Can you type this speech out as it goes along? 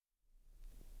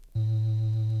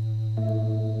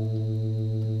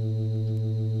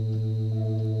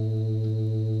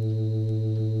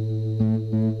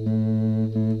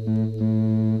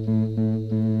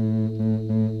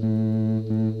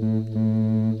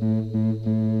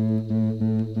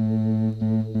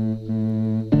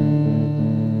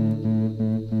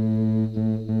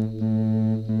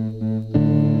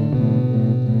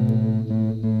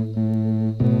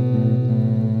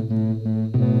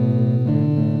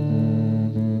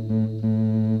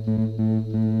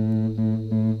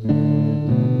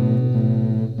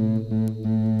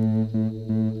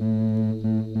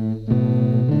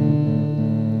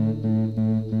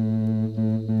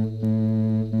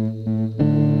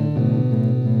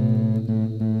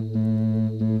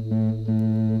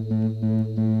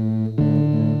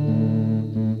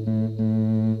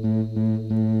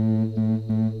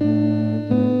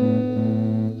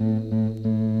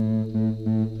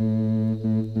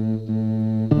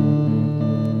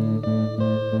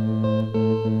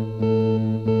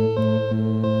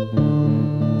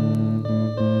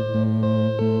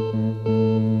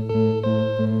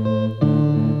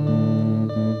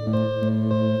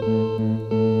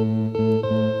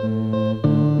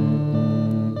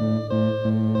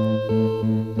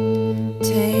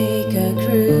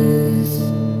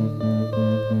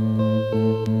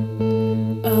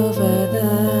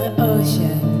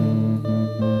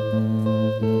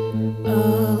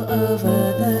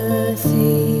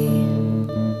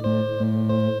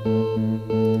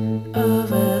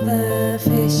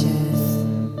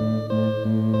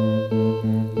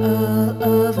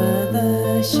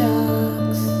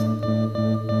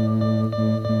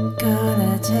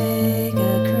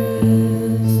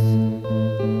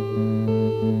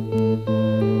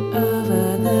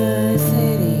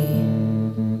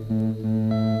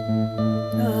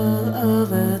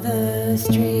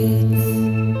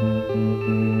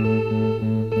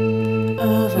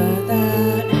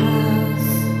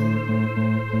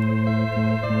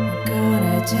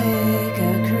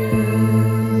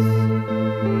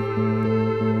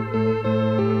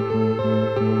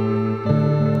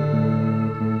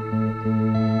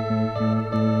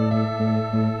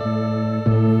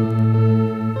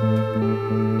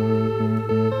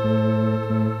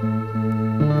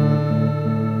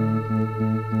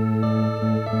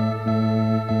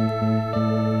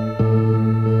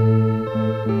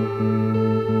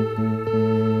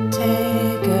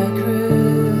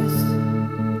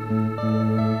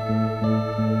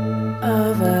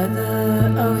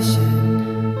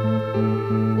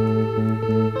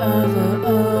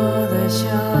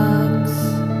shocks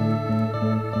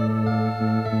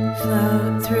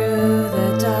float through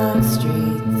the dark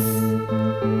streets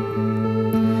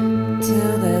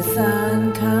till the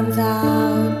sun comes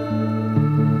out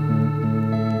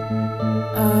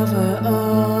over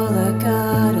all the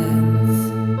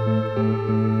gardens,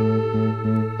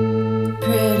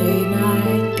 pretty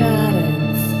night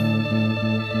gardens,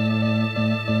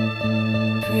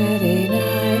 pretty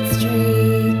night streets.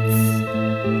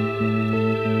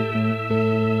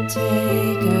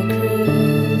 Take a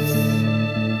cruise.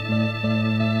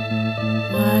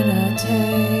 Why not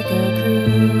take a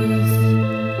cruise?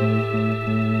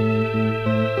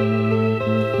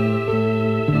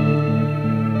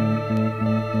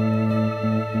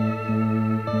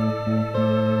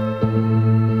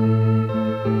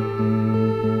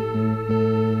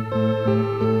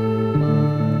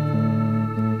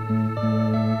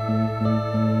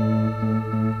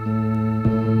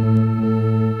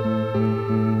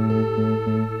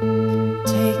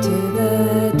 Take to the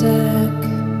deck.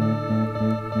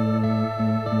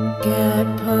 Get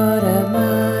put a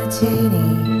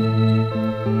martini.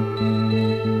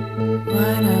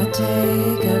 Why not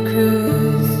take a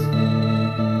cruise?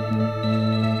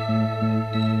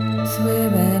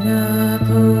 Swim in a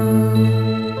pool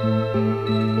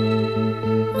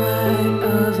right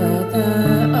over the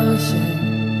ocean.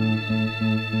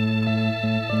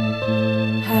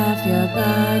 Have your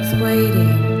bags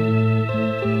waiting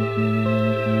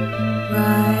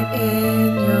right in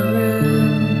your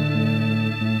room.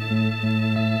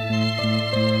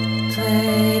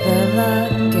 Play the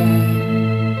luck game.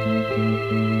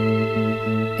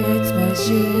 It's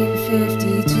machine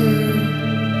 52.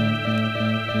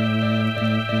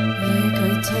 You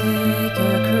could take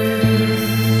a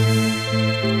cruise.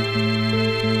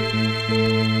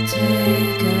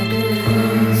 Take a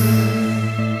cruise.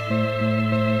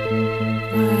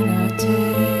 Why not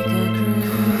take a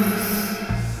cruise?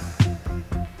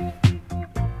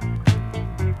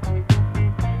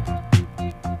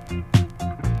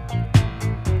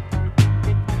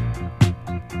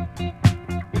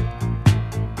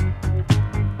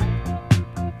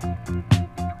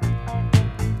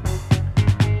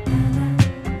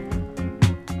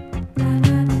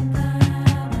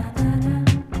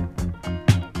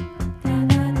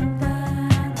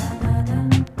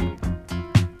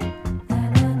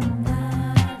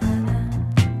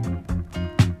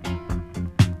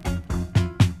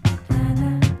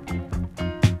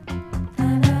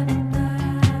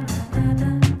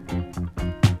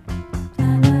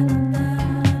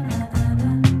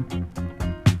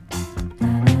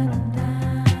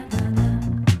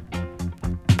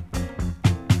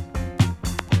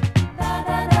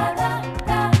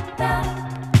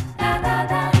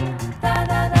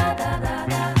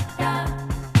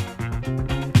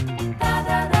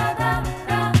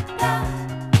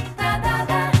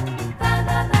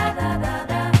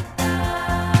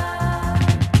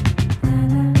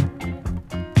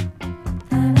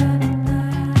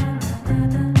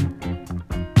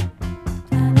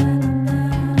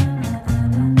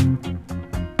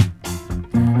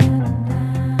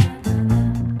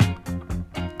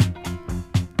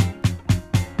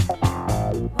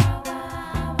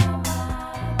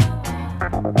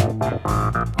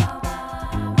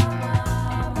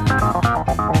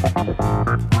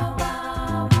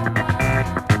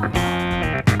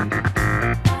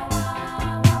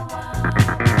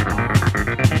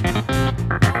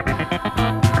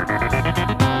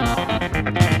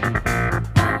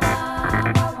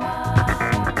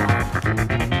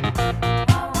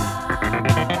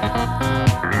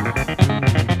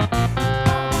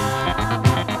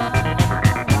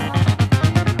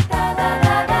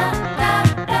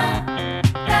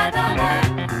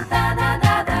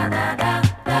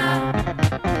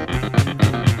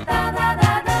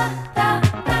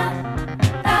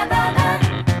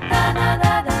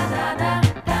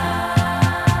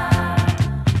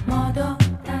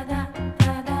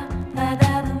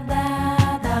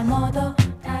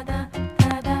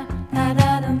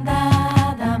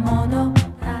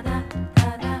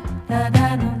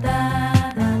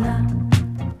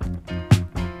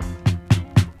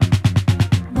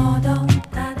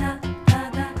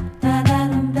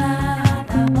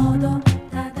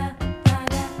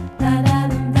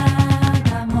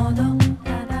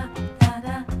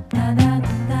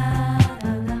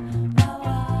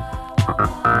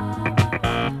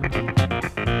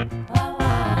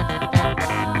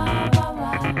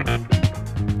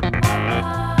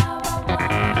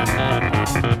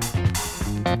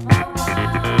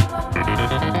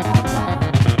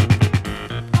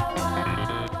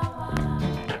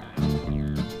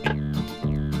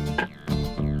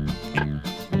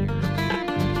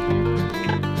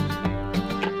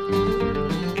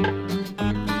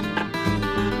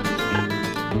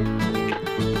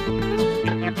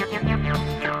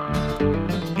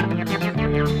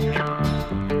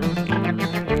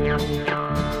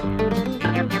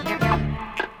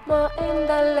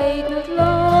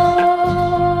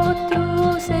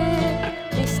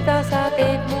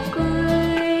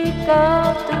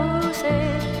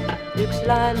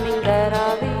 lämmin ära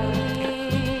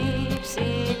viib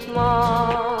siit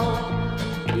maalt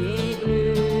nüüd.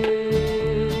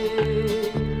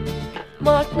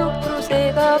 Maalt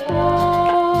nukrusega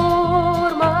koormatult,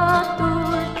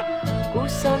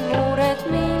 kus on mured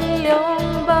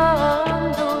miljon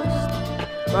pandust,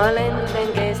 ma lendlen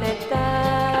keset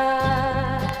tähtisi,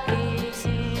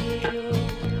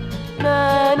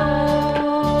 näen und.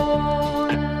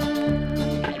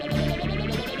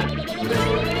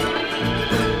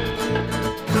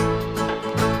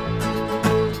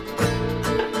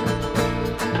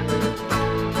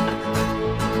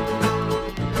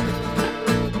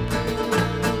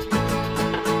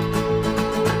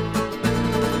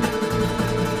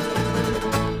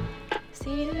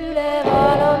 Siin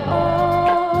üleval on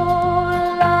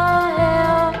olla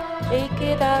hea, ei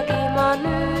kedagi ma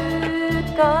nüüd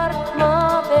kartma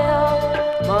pea,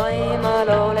 ma eemal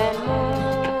olen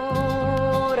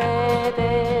muredest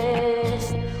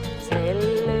sel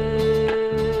ööl.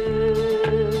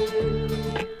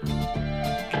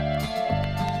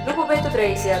 Lugupeetud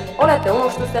reisijad, olete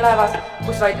unustuste laevas,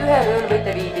 kus vaid ühel ööl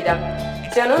võite viibida.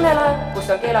 See on õnnelaev, kus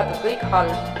on keelatud kõik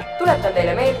halb. Tuletan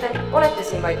teile meelde, olete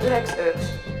siin vaid üheks ööks.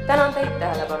 Tänan teid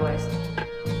tähelepanu eest.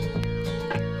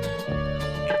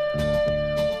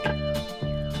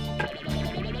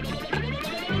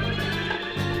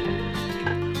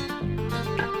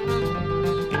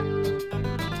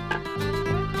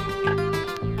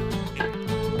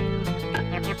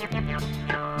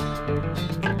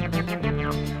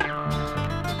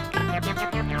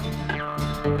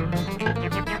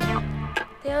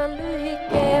 Tean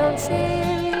lühike on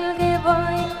selge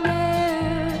vaikne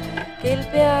öö, kel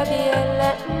peagi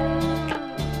jälle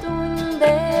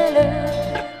tunde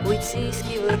lööb, kuid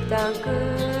siiski võtan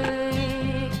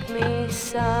kõik, mis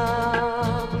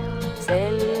saab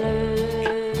sel ööl.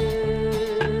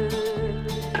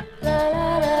 La la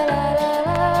la la la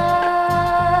la la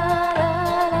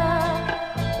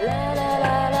la la la la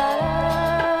la la la.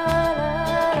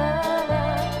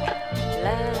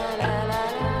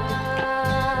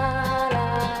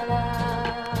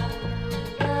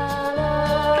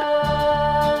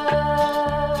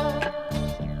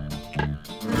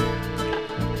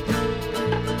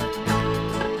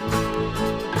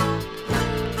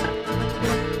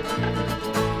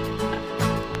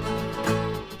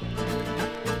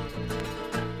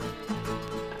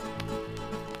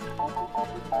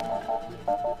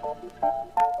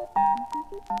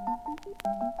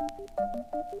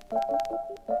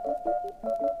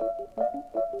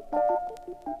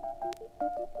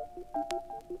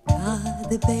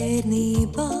 Kad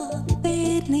bērnībā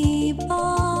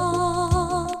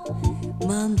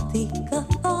man tika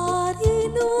arī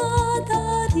nodarīts.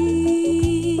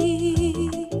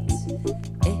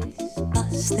 Es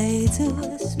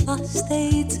pasteidzos,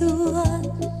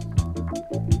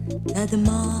 tad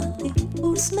māti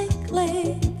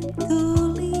uzmeklēt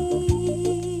tūlīt,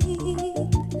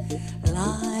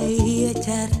 lai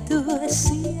ieķertos,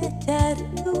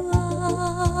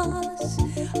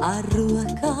 ar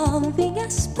rokām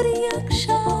viņas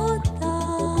priekšā tā.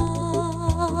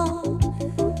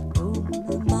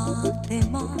 Un māte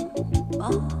man,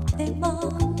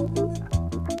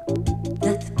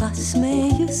 tad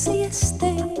pasmējusies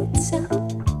teica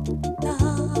tā.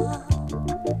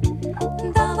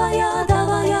 Davajā,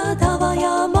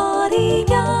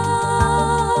 Māriņā,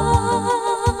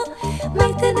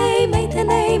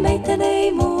 meitenei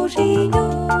mūžiņu.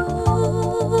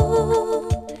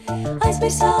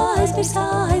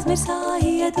 Aizmirsā,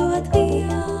 iedot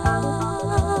vien.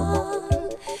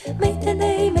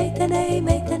 Meitenei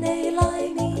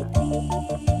laimītī.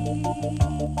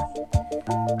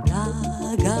 Tā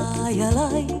gāja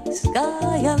laiks,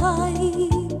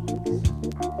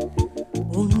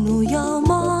 un nu jau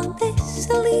mātes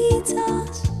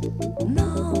līdzās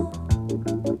nav.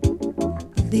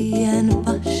 Vien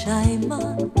pašai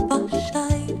man,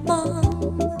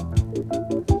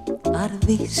 ar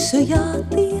visu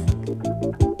jātiek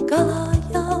galā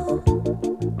jau.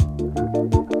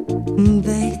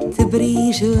 Bet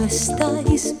brīžos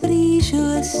tais,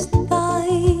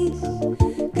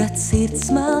 kad sirds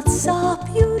melt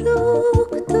sāpju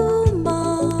rūgtumā.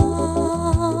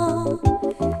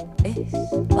 Es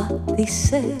pati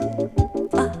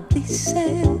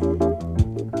sev,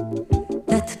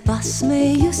 tad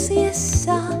pasmējusies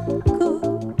saku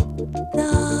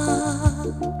tā.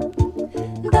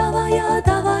 Davajā,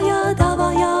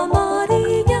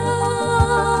 Māriņā,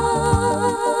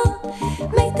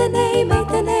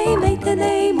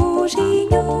 meitenei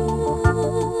mūžiņu.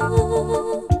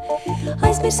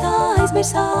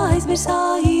 Aizmirsā,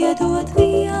 iedot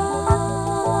vien.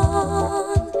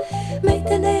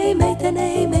 Meitenei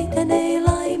meitenei, meitenei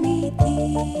laimītī.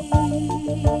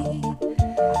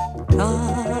 Kā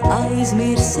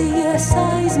aizmirsies,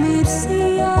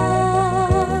 aizmirsies,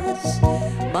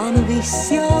 man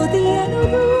viss jau dienu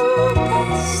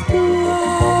rūpes tos.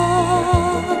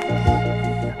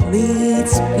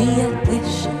 Līdz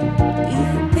pieteši,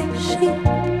 pieteši,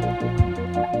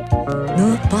 no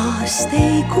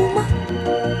pārsteiguma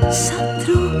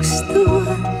satrūkstot,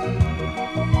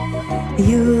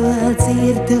 jo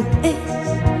dzirdu es,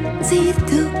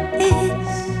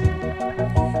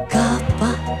 kā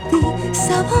pati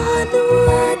savā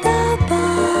nodabā.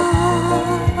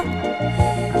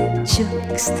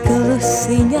 Čukst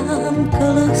klusiņām,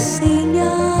 klusiņām,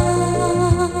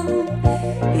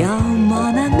 jau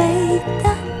mana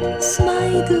meita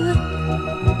smaidot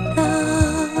tā.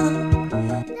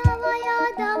 Davajā,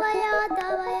 davajā,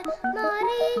 davajā,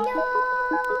 Mariņo.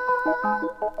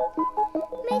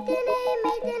 Meitenei,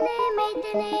 meitenei,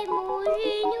 meitenei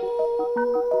mūžiņu.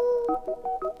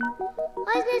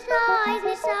 Aizmirsā,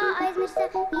 aizmirsā, aizmirsā,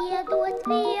 iedot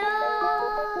vien.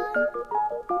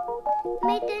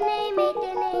 Meitenei,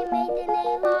 meitenei,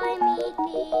 meitenei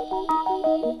laimītī.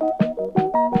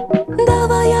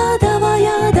 Davajā,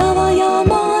 davajā, davajā,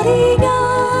 Mariņā.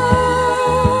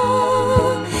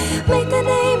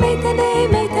 Meitenei, meitenei,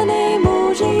 meitenei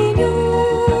mūžiņu.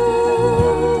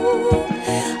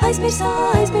 Aizmirsā,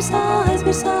 aizmirsā,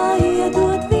 aizmirsā,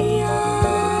 iedot vien.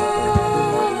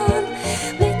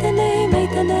 Meitenei,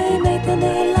 meitenei,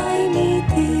 meitenei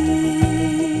laimītī.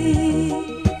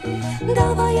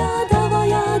 Davajā,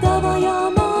 davajā, davajā,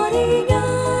 Mariņā.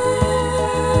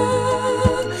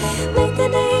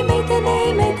 Meitenei, meitenei,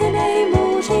 meitenei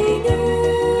mūžiņu.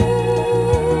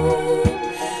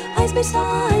 Aizmirsā,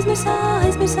 aizmirsā,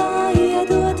 aizmirsā,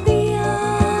 iedot vien.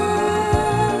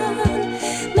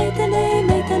 Meitenei,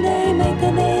 meitenei,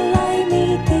 meitenei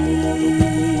laimītī.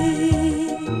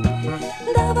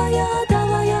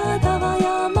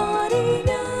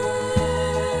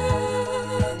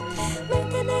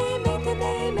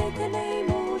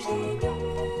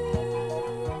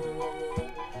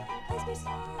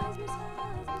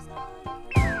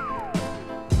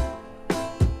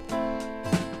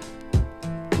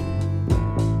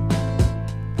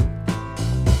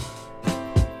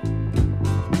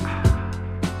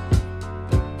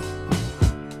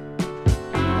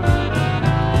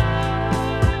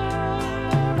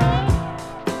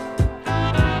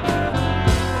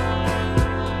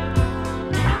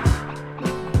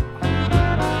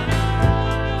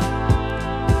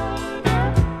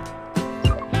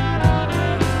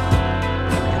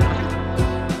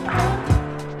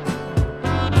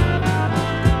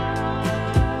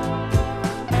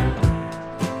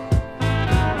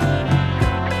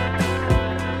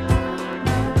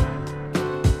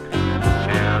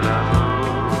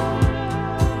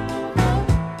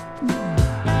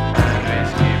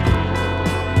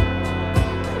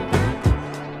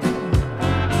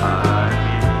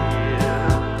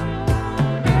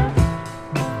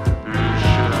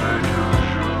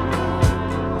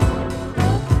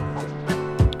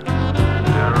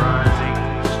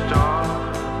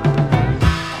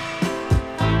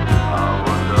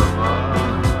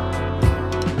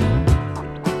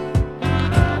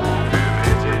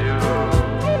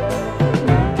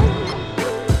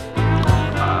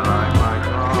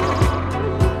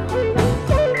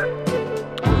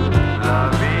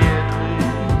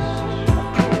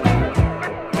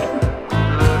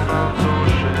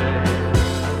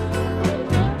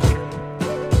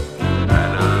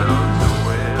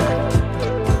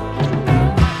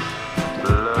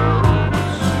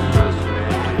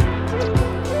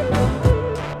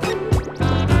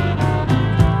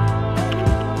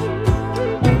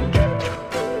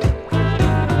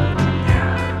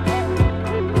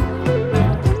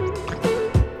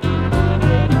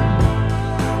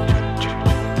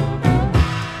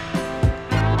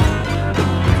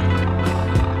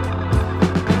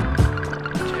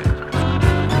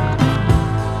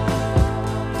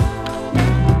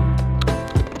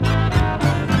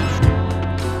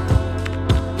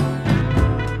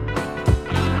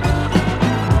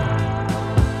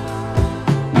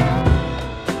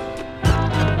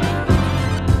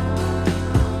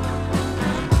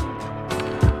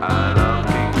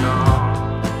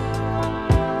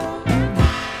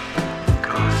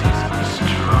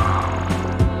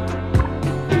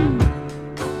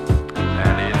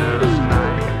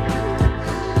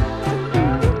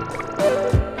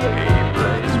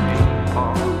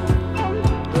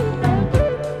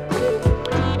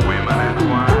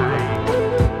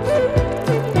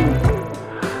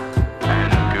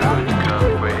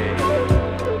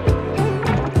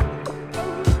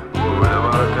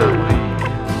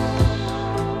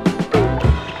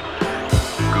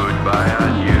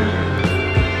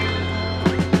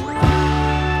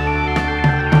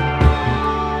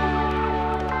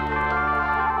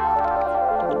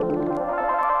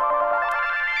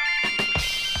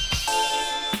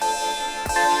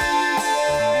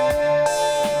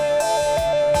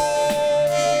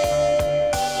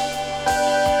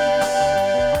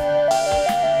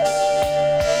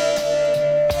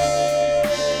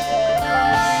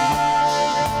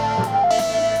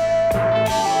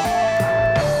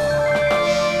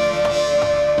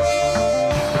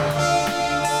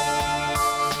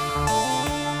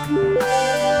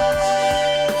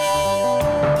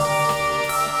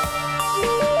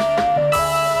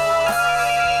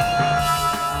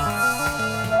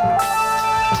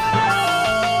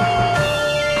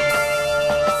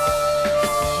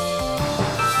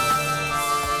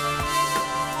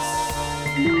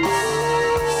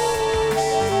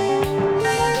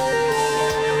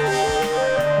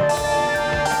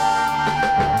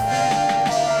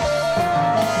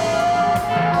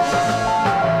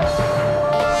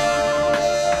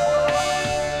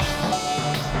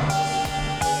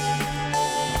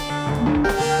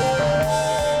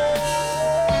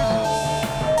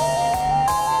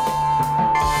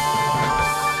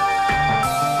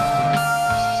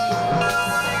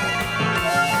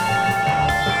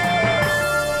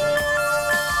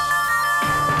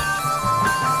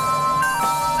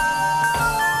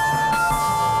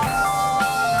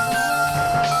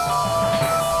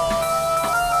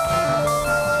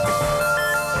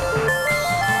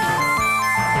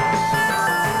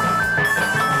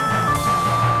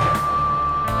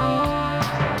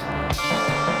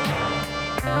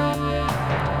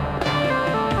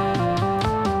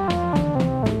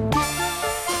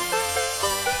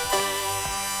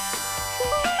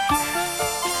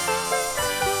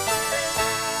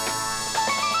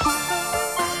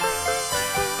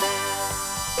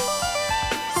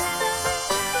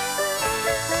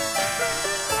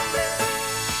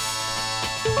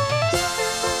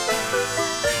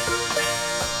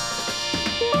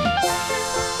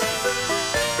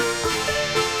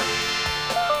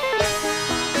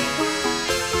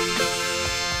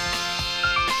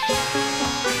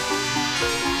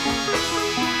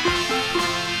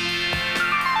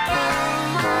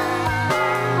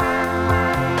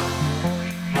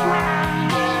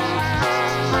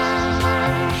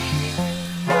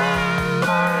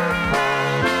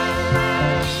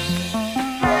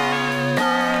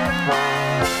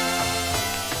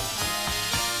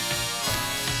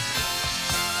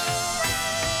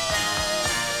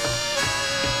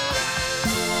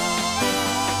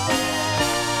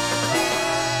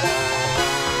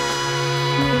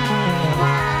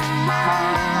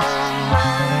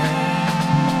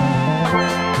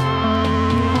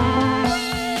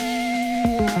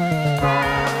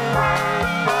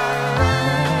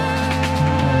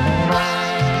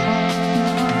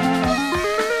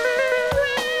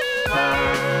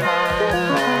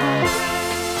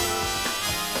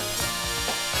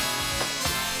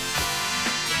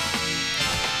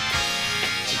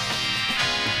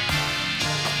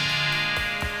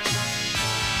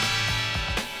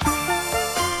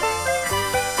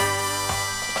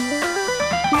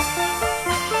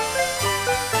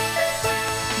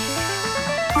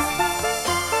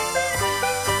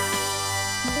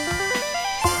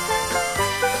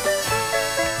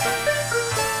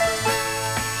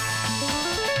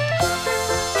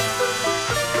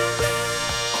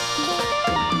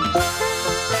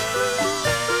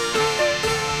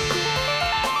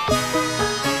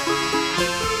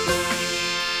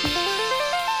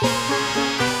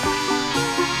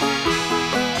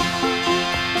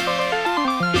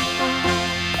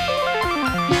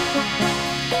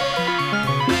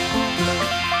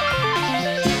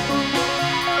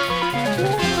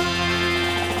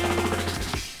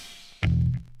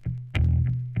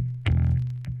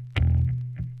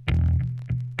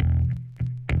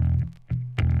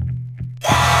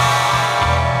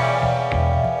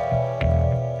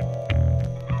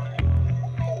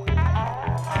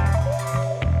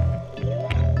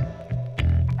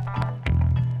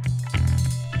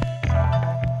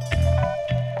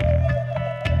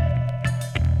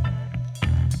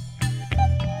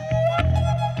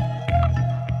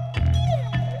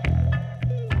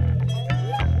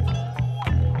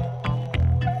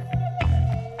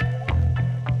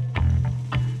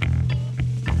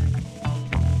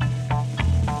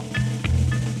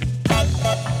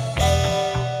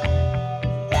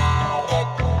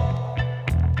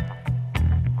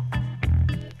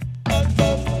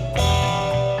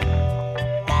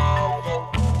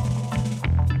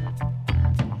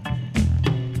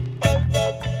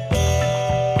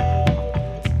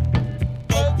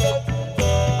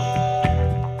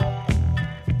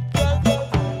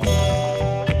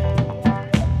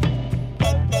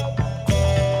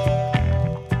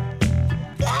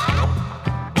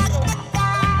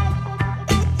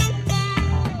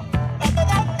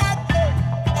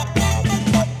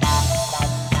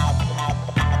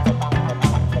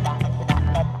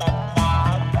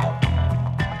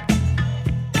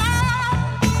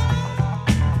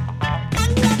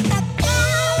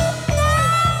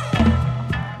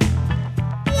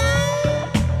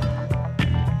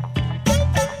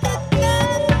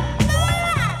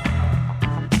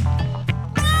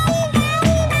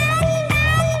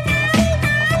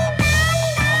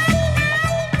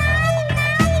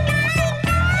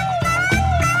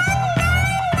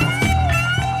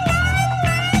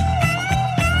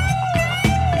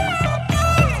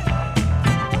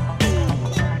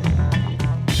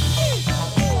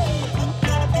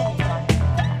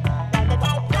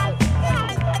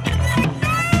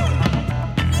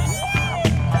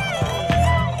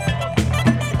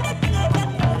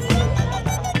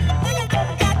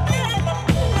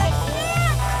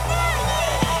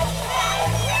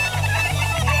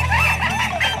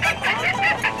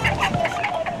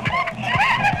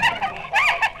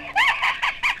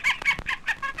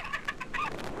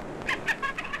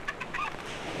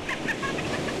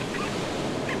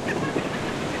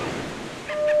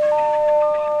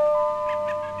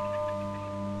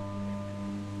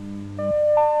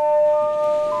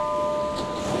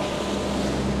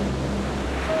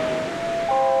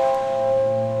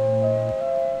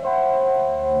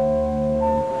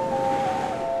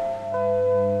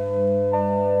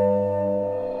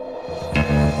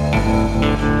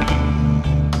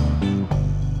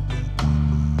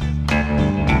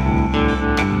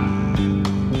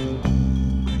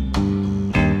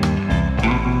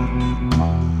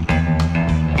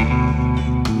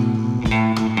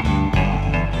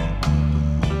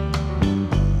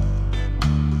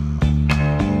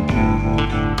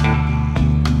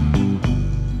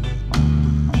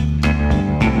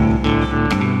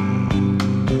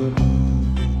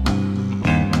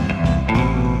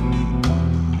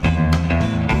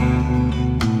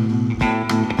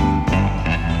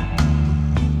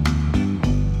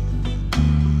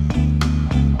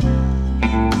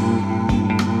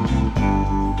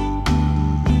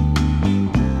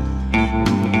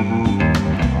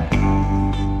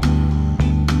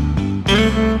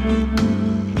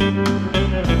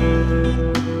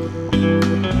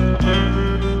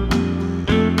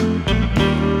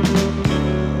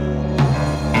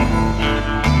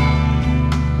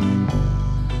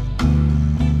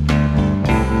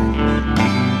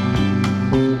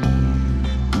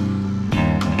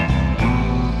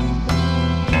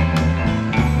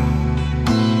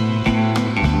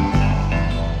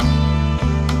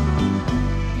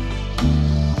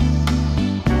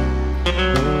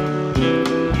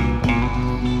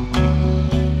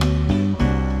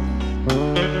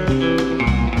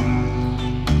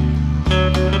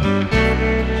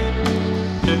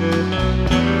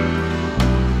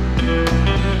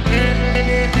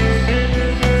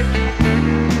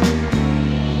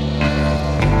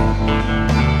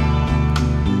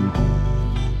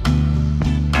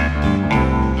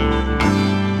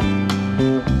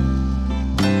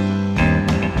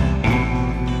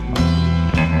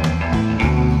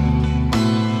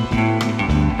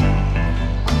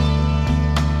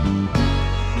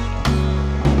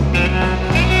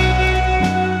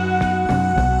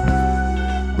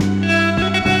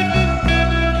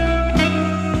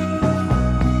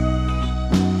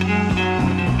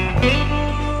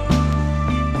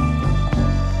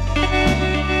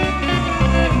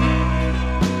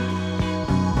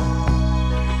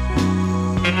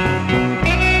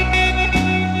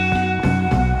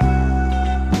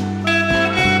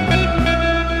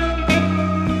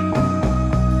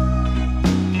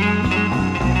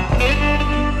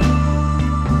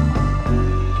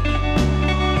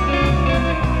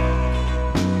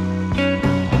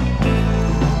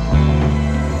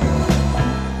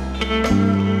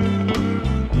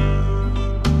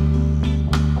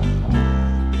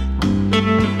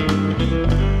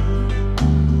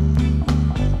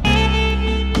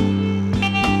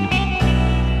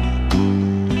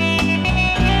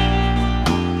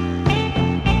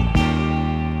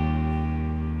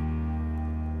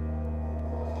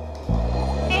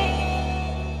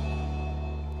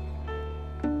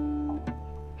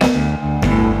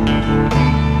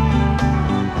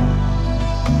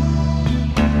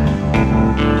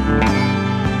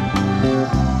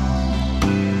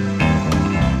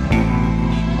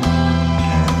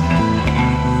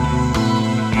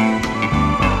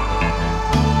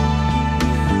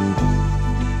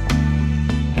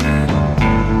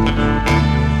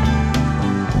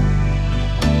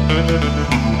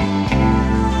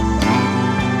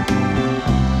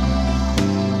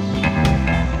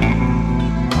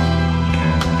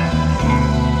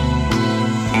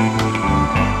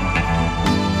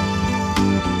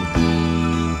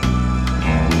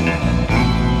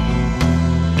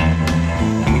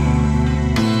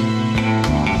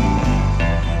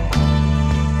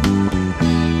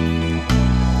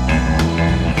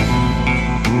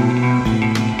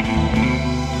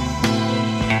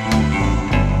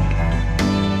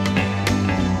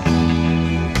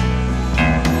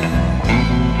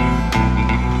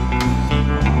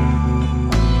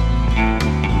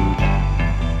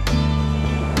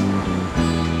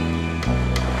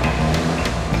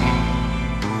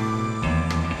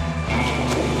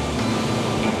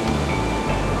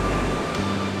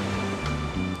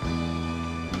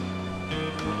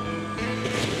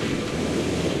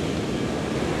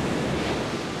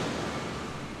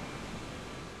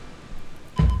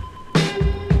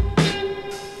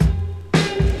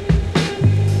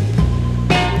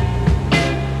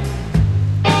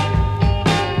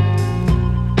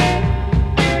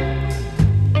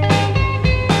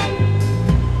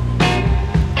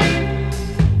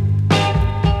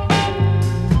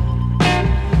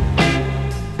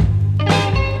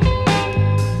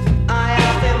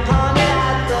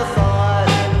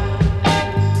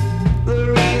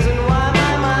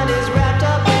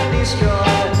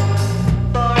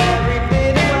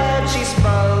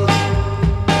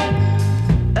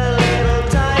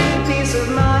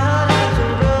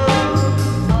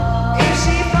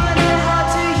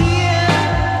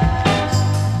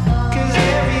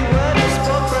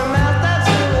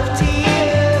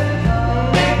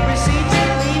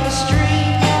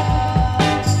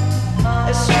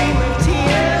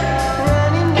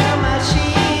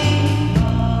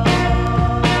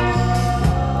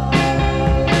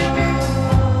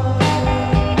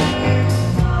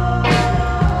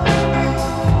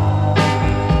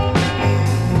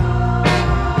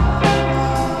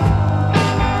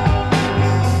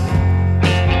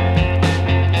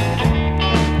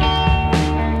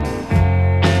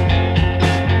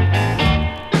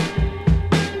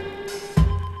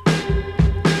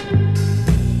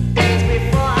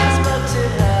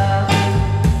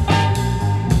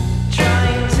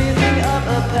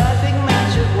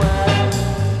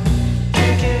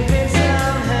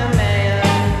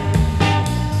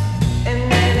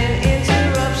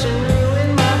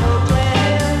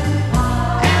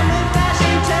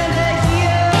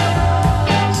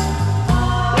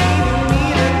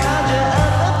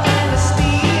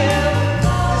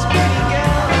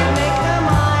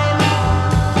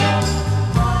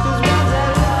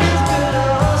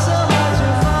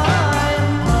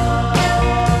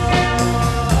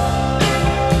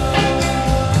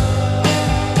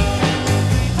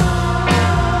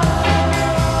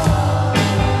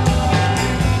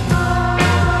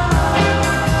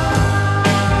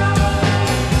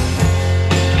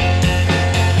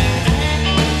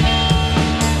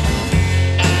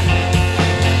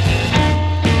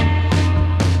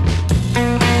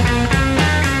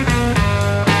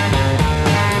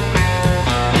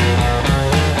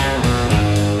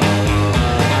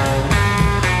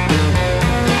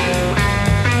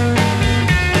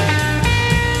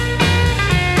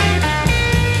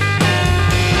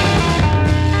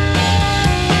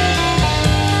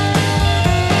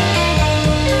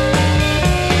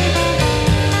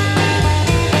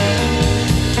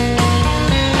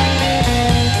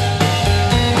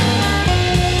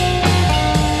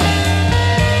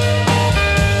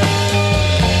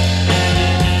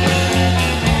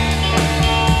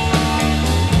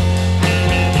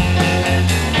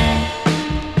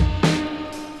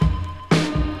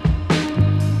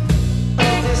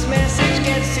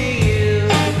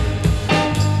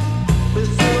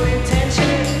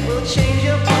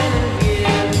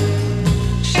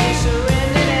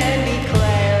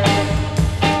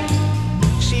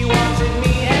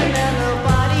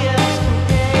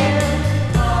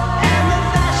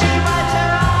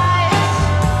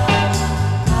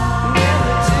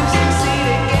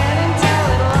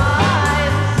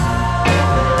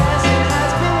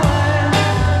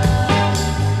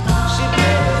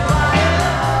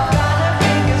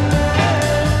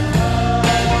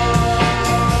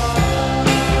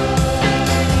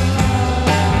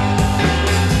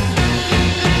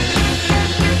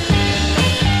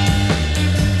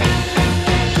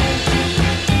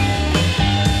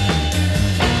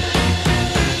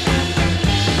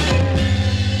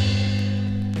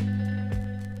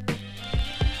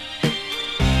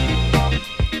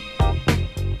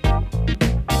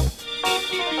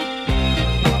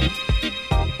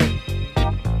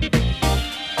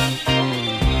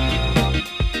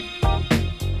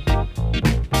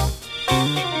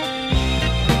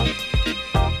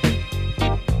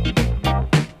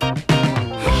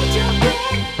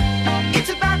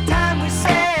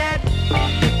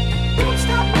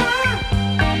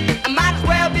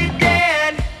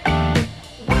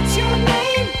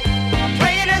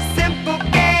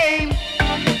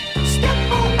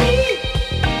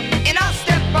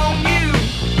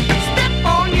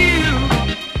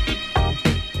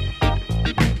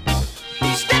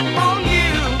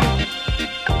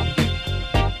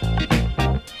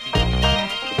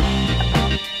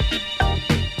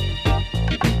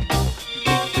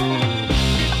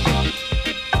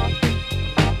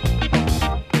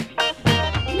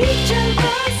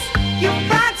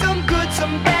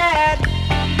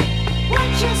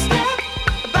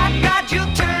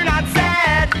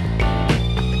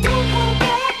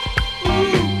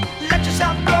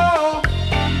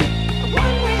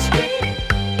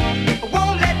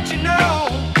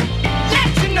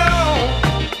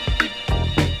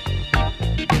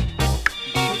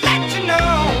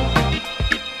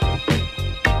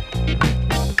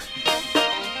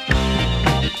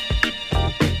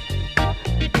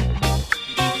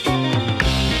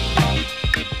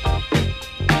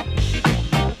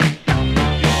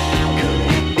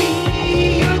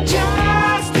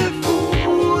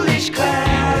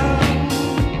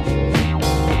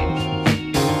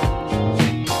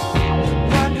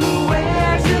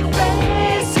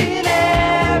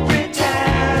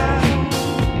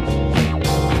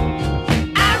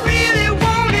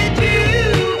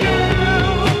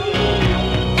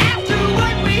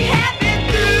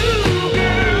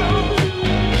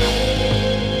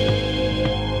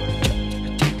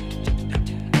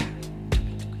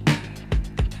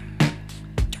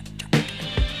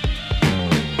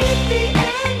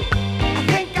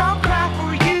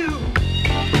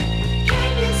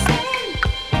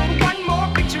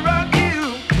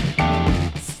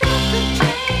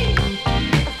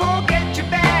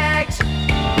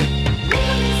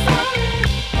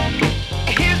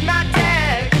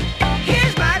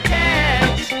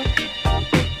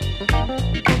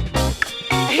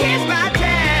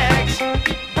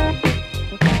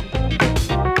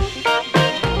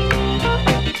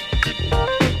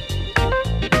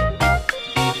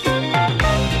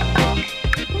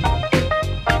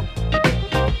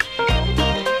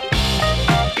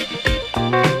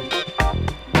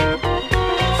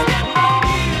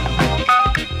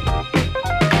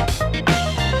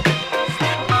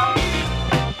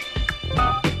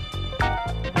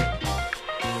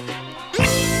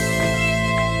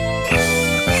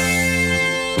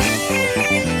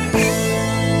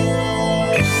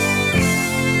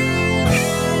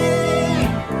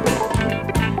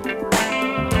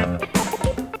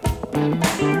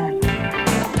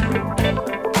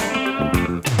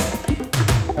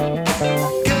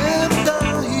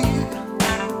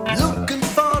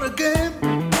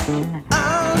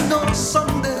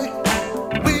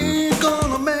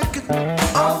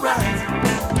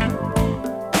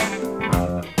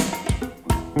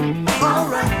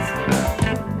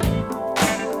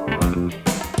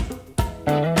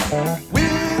 We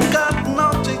ain't got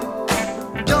nothing,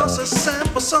 just a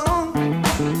simple song.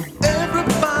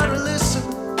 Everybody listen,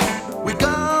 we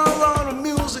got a lot of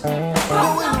music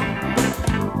going on.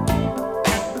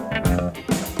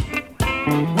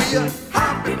 We are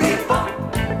happy people.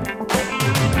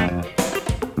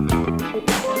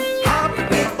 Happy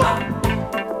people.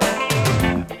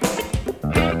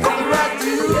 Coming right to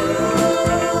you.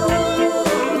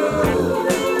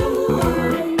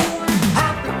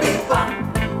 Happy people.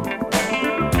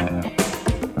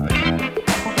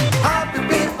 Happy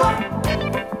people.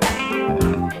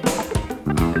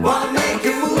 Wanna make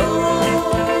you move.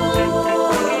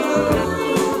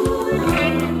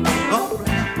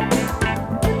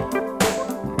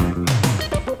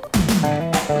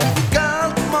 We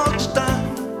got much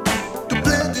time to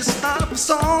play this happy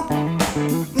song.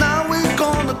 Now we're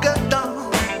gonna get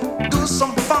down, do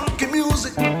some funky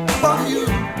music for you,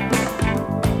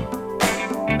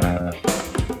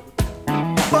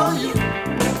 for you.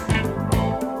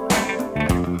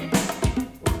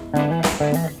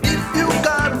 If you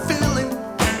got a feeling,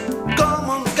 come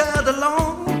on, get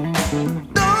along.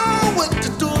 Don't wait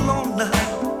too long now.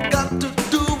 Got to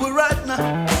do it right now,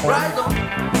 right on.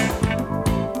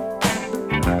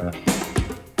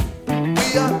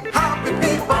 We are happy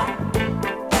people.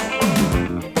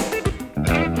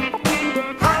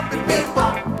 Happy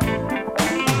people.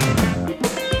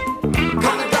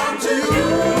 Coming down to you.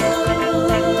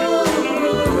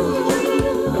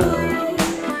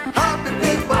 Happy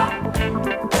people.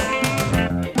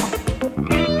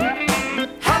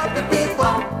 Happy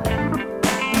people.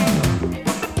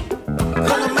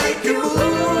 Gonna make you move.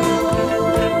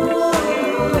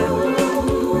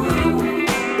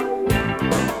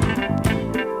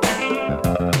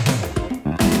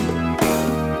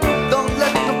 Don't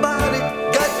let nobody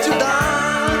get you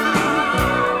down.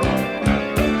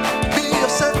 Be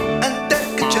yourself and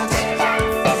take a chance.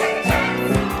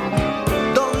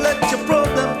 Don't let your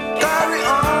problem carry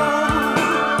on.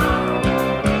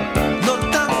 No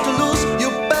time to lose, you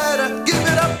better give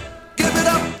it up, give it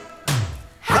up.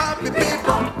 Happy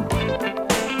people.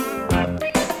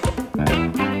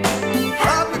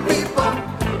 Happy people.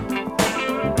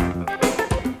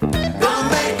 Gonna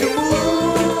make you move.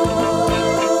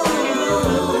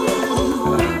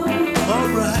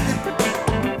 Alright.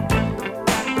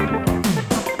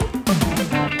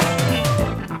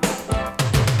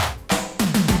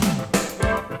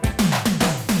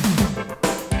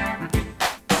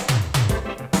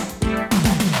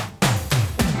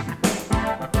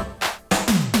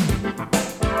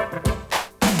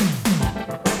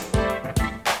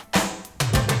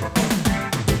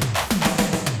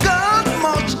 Got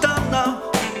much time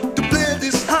now to play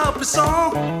this happy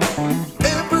song.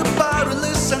 Everybody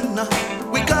listen now.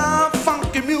 We got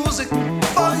funky music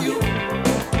for you.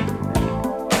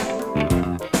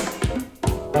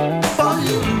 For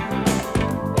you.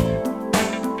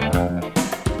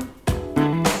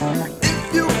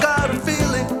 If you got a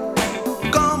feeling,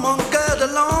 come on, get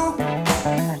along.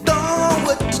 Don't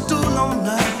wait too long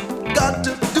now. Got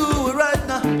to do it right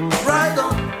now, right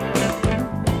on.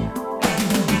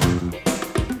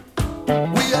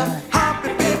 We are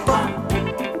happy people.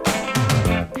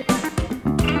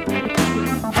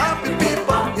 Happy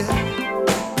people, yeah.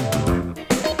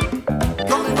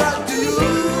 Coming right to you.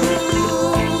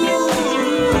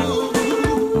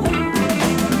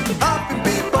 Happy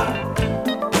people.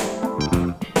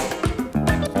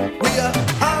 We are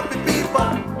happy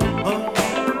people.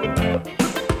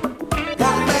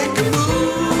 Wanna make a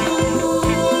move.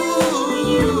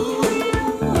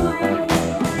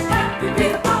 Happy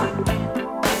people.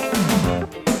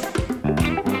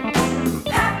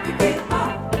 Happy people.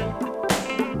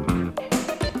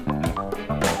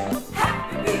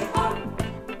 Happy people.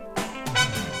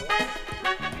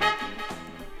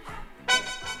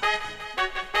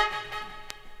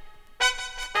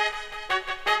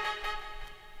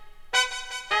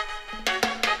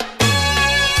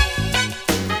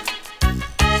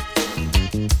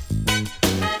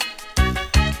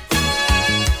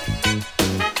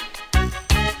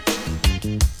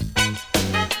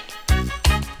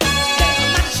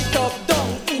 Mash it up down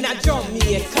in a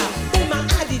Jamaica. Them a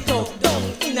add it up down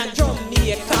in a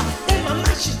Jamaica. Them a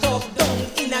mash it up down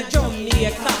in a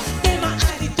Jamaica. Them a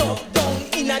add it up down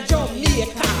in a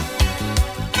Jamaica.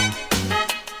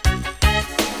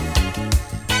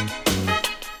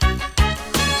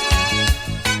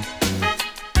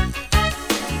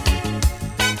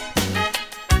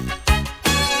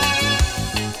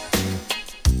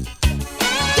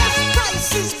 Gas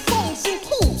prices bouncing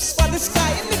hoops for the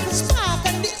sky. A little spark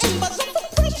and the embers of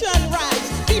oppression rise.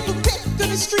 People take to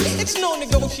the street, it's no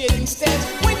negotiating stance.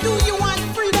 When do you want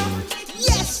freedom?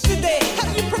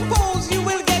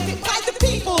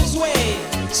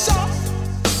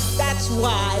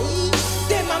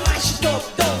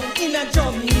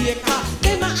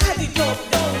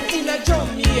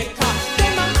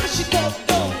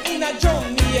 a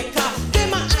Jamaica.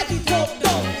 Them a add it up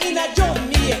down in a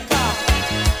Jamaica.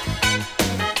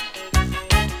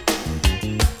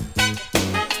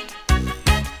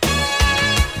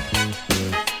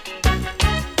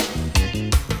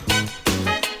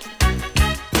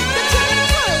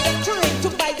 They're trying to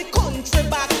buy the country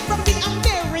back from the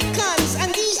Americans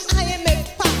and the IMF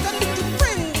pact. A little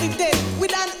friendly then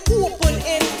with an open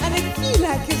end, and it feel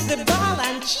like it's the ball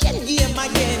and chain game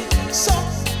again. So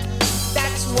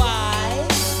that's why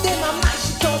them a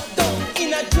mash it up down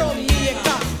in a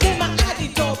Jamaica. Them a add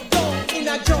it up down in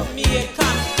a Jamaica.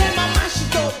 Them a mash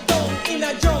it up down in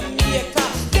a Jamaica.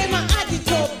 Them a add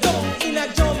it up down in a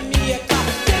Jamaica.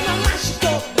 Them a mash it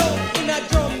up down in a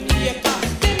Jamaica.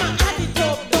 Them a add it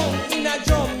up down in a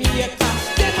Jamaica.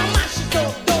 Them a mash it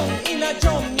up down in a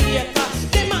Jamaica.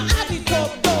 Them a add it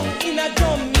up down in a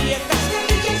Jamaica. Them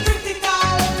is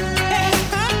critical. Hey,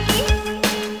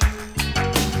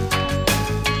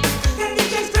 them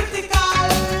is critical.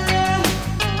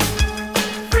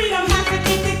 Freedom has a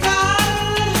critical.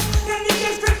 Them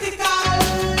is critical.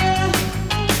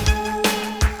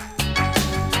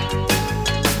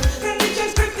 Them is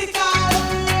critical.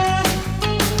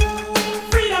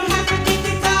 Freedom has a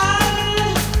critical.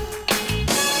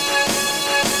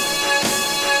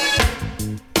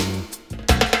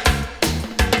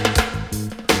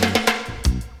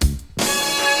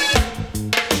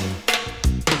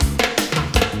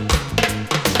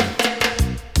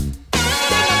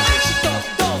 Them a mash it up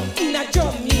down in a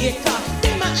Jamaica.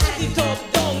 Them a add it up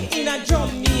down in a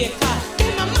Jamaica.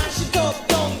 Them a mash it up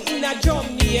down in a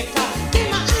Jamaica.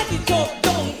 Them a add it up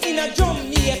down in a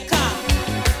Jamaica.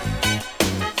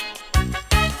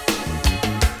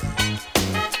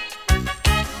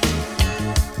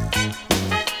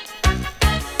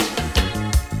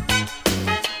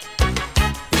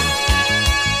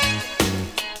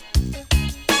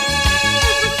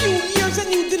 Every few years a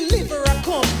new deliverer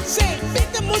come. Say,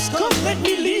 better must come, let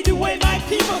me lead the way, my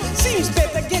people. Seems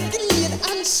better get delayed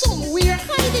and somewhere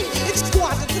hiding. It's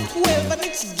 11:15 and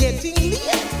it's getting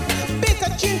late. Better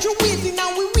change your waiting now,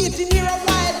 we're waiting here a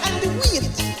while and the weight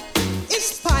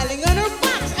is piling on our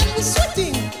backs and we're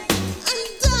sweating and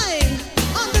dying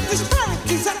under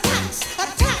disparities, attacks,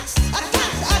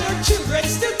 and our children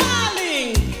still calling.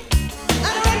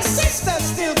 And our ancestors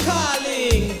still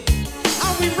calling.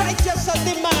 And we righteous and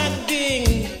demanding.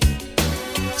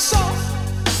 So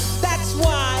that's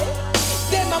why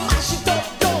them a mash it up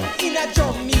down in a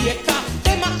Jamaica.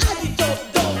 Them a add it up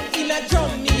down in a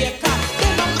Jamaica.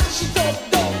 Them a mash it up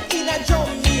down in a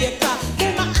Jamaica.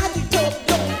 Them a add it up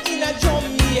down in a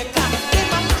Jamaica.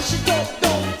 Them a mash it up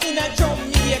down in a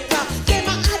Jamaica. Them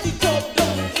a add it up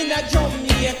down in a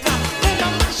Jamaica. Them a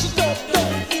mash it up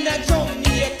down in a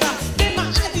Jamaica. Them a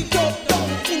add it up down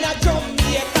in a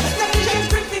Jamaica. Them is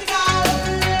critical.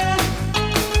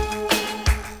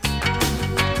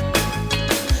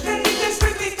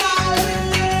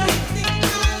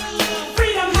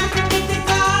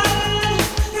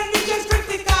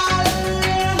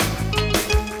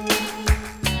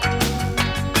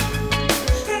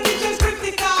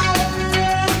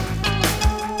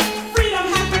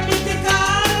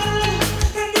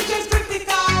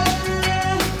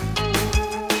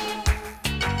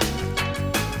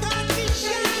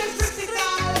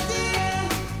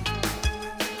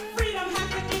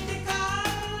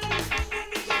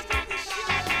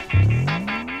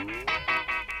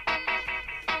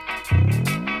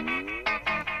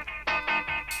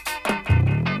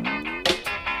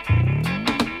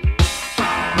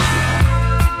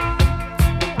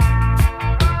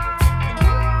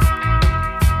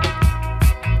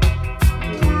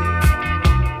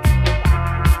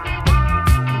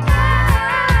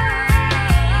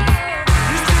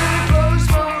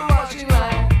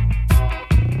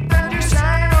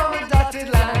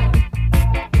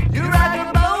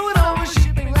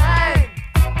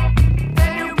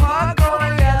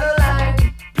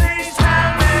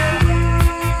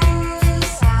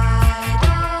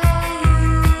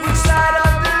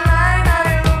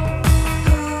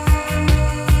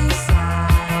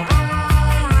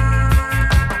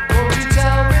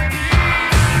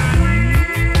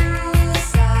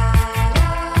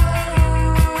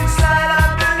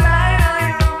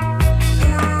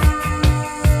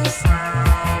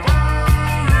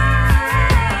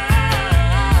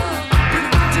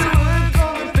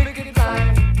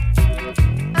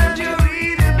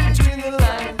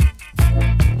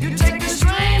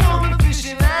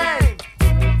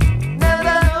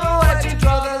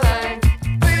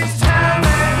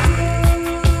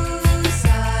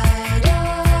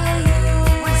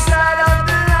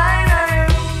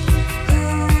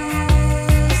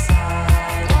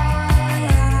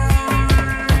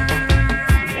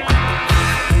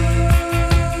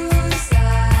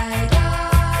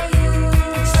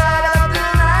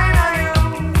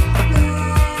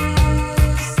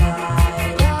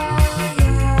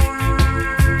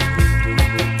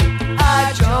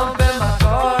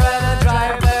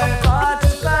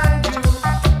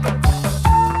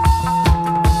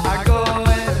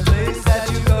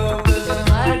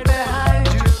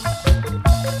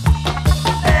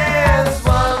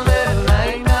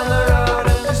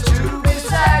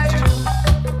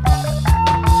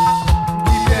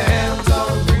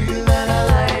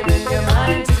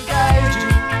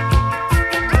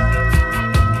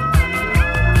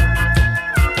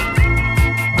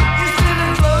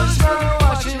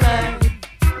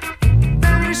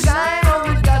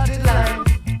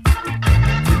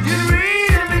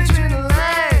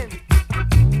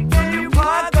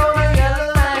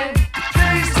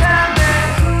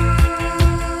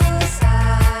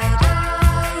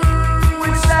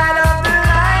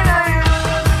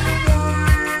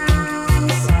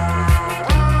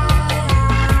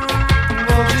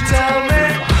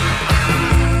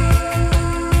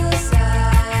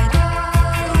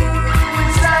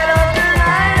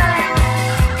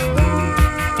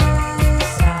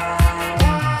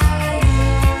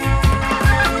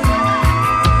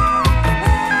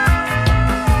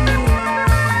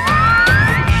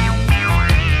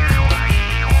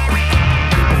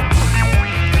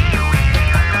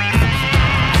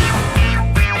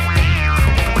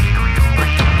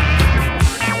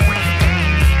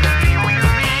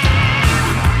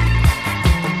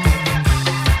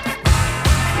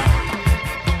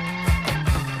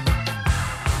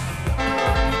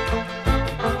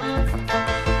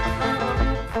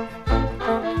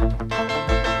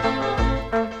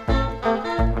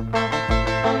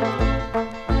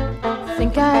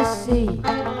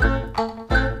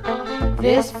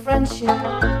 friendship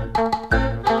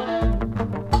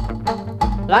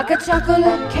like a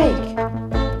chocolate cake.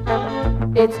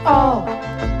 It's all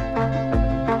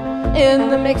in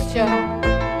the mixture.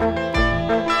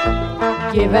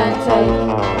 Give and take,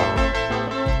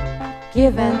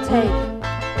 give and take,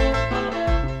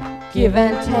 give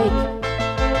and take,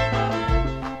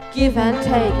 give and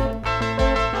take.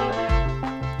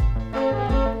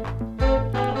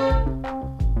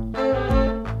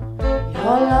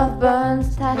 Your love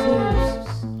burns tattoos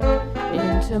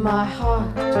into my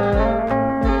heart,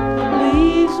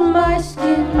 leaves my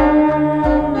skin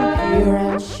pure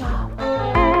and sharp.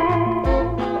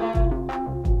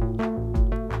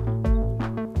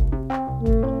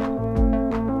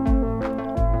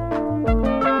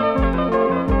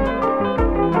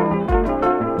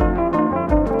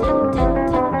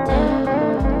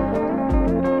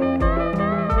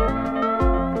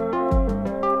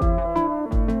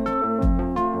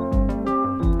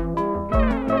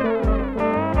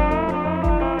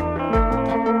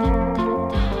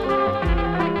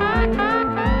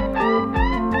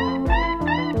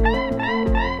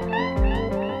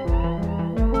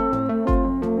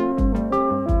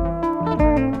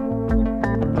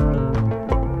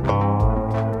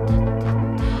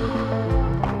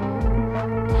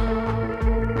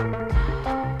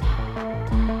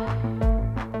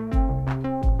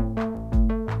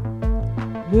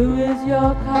 Blue is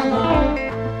your color,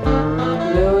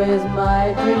 blue is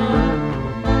my dream.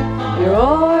 You're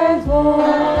always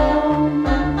warm,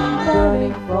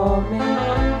 burning for me.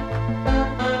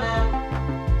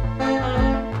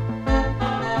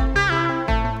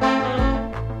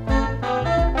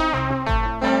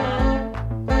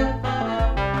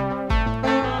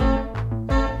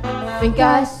 Think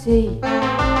I see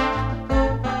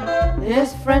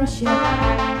this friendship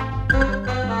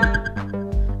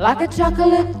like a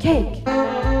chocolate cake.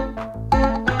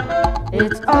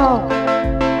 It's all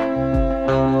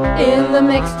in the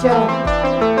mixture.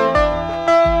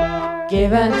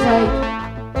 Give and take,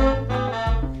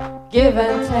 give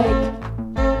and take,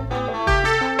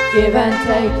 give and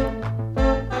take,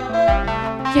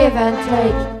 give and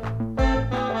take.